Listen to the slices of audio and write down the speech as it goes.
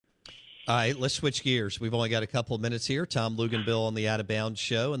All right, let's switch gears. We've only got a couple of minutes here. Tom Luganbill on the Out of Bounds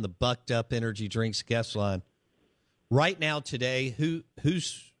Show and the Bucked Up Energy Drinks guest line. Right now, today, who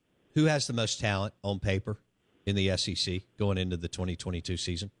has the most talent on paper in the SEC going into the 2022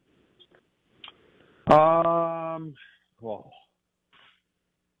 season? Well,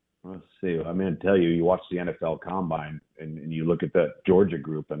 let's see. I'm going to tell you, you watch the NFL Combine and you look at the Georgia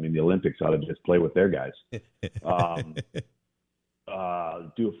group. I mean, the Olympics ought to just play with their guys.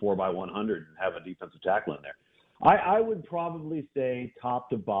 Do a 4x100 and have a defensive tackle in there. I would probably say top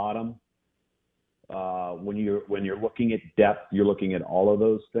to bottom. When you're looking at depth, you're looking at all of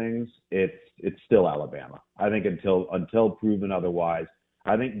those things. It's still Alabama. I think until proven otherwise.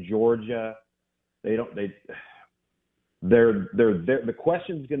 I think Georgia. The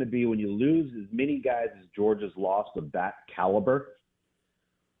question is going to be when you lose as many guys as Georgia's lost of that caliber.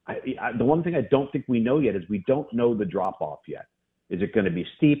 The one thing I don't think we know yet is we don't know the drop off yet. Is it going to be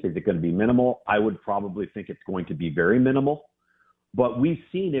steep? Is it going to be minimal? I would probably think it's going to be very minimal. But we've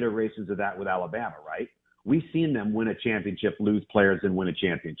seen iterations of that with Alabama, right? We've seen them win a championship, lose players, and win a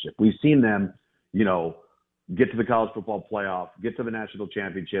championship. We've seen them, get to the college football playoff, get to the national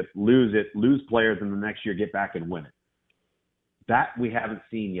championship, lose it, lose players, and the next year get back and win it. That we haven't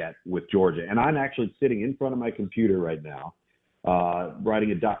seen yet with Georgia. And I'm actually sitting in front of my computer right now,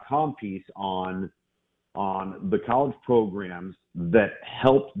 writing a .com piece on the college programs that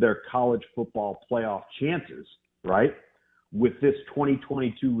helped their college football playoff chances, right, with this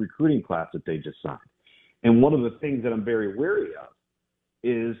 2022 recruiting class that they just signed. And one of the things that I'm very wary of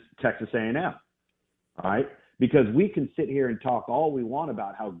is Texas A&M, all right, because we can sit here and talk all we want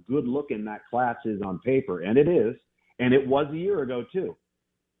about how good looking that class is on paper, and it is, and it was a year ago too.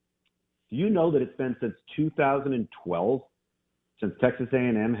 Do you know that it's been since 2012 since Texas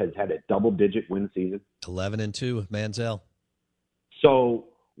A&M has had a double-digit win season? 11-2 with Manziel. So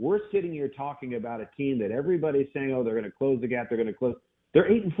we're sitting here talking about a team that everybody's saying, oh, they're going to close the gap. They're going to close. They're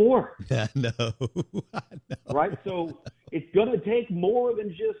 8-4. I know. Right? So it's going to take more than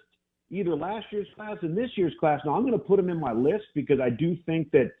just either last year's class and this year's class. Now, I'm going to put them in my list because I do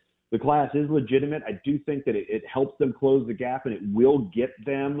think that the class is legitimate. I do think that it helps them close the gap, and it will get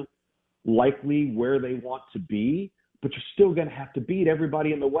them likely where they want to be. But you're still going to have to beat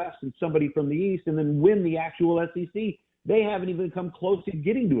everybody in the West and somebody from the East and then win the actual SEC. They haven't even come close to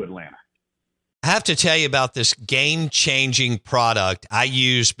getting to Atlanta. I have to tell you about this game-changing product I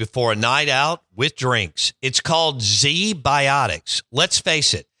use before a night out with drinks. It's called Z-Biotics. Let's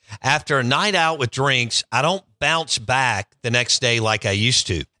face it, after a night out with drinks, I don't bounce back the next day like I used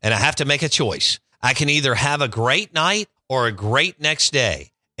to, and I have to make a choice. I can either have a great night or a great next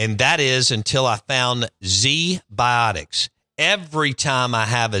day, and that is until I found Z-Biotics. Every time I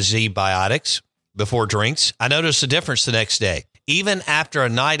have a Z-Biotics before drinks, I notice a difference the next day. Even after a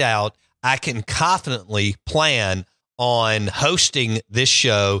night out, I can confidently plan on hosting this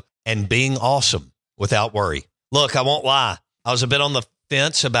show and being awesome without worry. Look, I won't lie. I was a bit on the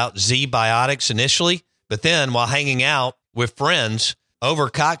fence about Z-Biotics initially, but then while hanging out with friends over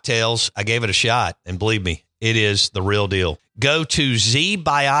cocktails, I gave it a shot. And believe me, it is the real deal. Go to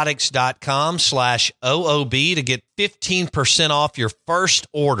zbiotics.com/OOB to get 15% off your first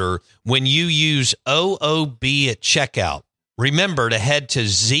order when you use OOB at checkout. Remember to head to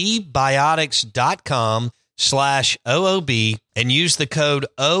zbiotics.com/OOB and use the code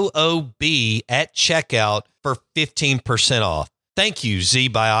OOB at checkout for 15% off. Thank you,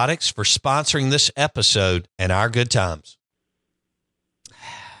 Z-Biotics, for sponsoring this episode and our good times.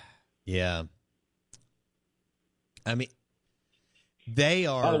 Yeah. I mean, they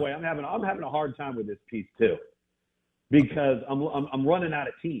are. By the way, I'm having a hard time with this piece too, because I'm running out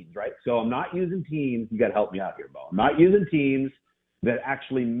of teams, right? So I'm not using teams. You got to help me out here, Bo. I'm not using teams that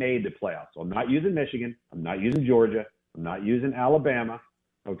actually made the playoffs. So I'm not using Michigan. I'm not using Georgia. I'm not using Alabama.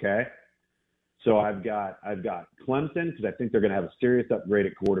 Okay. So I've got Clemson, because I think they're going to have a serious upgrade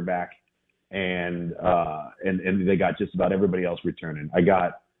at quarterback, and they got just about everybody else returning. I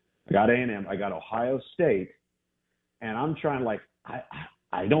got A&M. I got Ohio State. And I'm trying,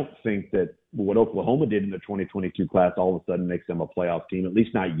 I don't think that what Oklahoma did in the 2022 class all of a sudden makes them a playoff team, at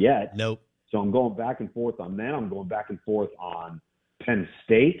least not yet. Nope. So I'm going back and forth on them. I'm going back and forth on Penn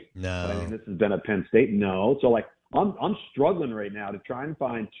State. No. But I mean, this has been a Penn State. No. So, I'm struggling right now to try and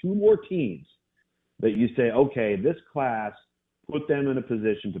find two more teams that you say, okay, this class put them in a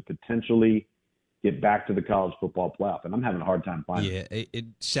position to potentially get back to the college football playoff. And I'm having a hard time finding it.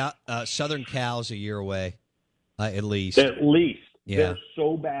 Southern Cal's a year away. At least. Yeah. They're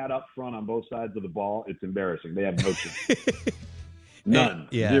so bad up front on both sides of the ball, it's embarrassing. They have no chance. None.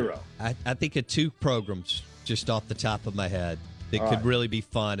 Yeah. Zero. I think of two programs just off the top of my head. that could really be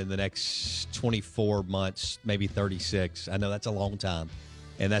fun in the next 24 months, maybe 36. I know that's a long time,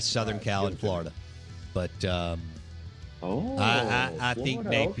 and that's Southern Cal and Florida. But I think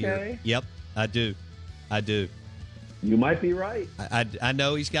Napier. Okay. Yep, I do. You might be right. I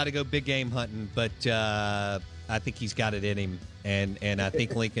know he's got to go big game hunting, but I think he's got it in him, and I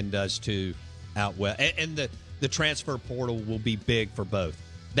think Lincoln does too out west. And the transfer portal will be big for both.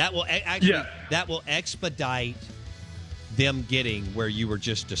 That will that will expedite them getting where you were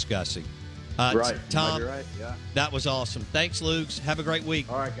just discussing. Right, Tom. Right. Yeah. That was awesome. Thanks, Luke. Have a great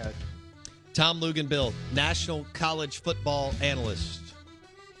week. All right, guys. Tom Luginbill, National College Football Analyst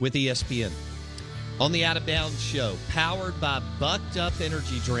with ESPN. On the Out of Bounds Show, powered by Bucked Up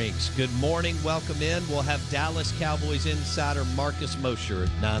Energy Drinks. Good morning. Welcome in. We'll have Dallas Cowboys insider Marcus Mosher at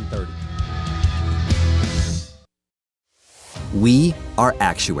 9:30. We are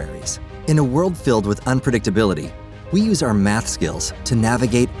actuaries. In a world filled with unpredictability, we use our math skills to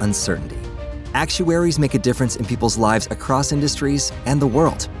navigate uncertainty. Actuaries make a difference in people's lives across industries and the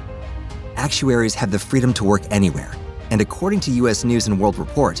world. Actuaries have the freedom to work anywhere, and according to U.S. News & World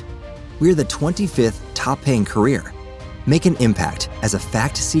Report, we're the 25th top-paying career. Make an impact as a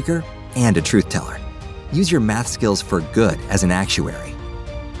fact seeker and a truth teller. Use your math skills for good as an actuary.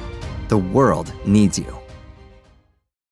 The world needs you.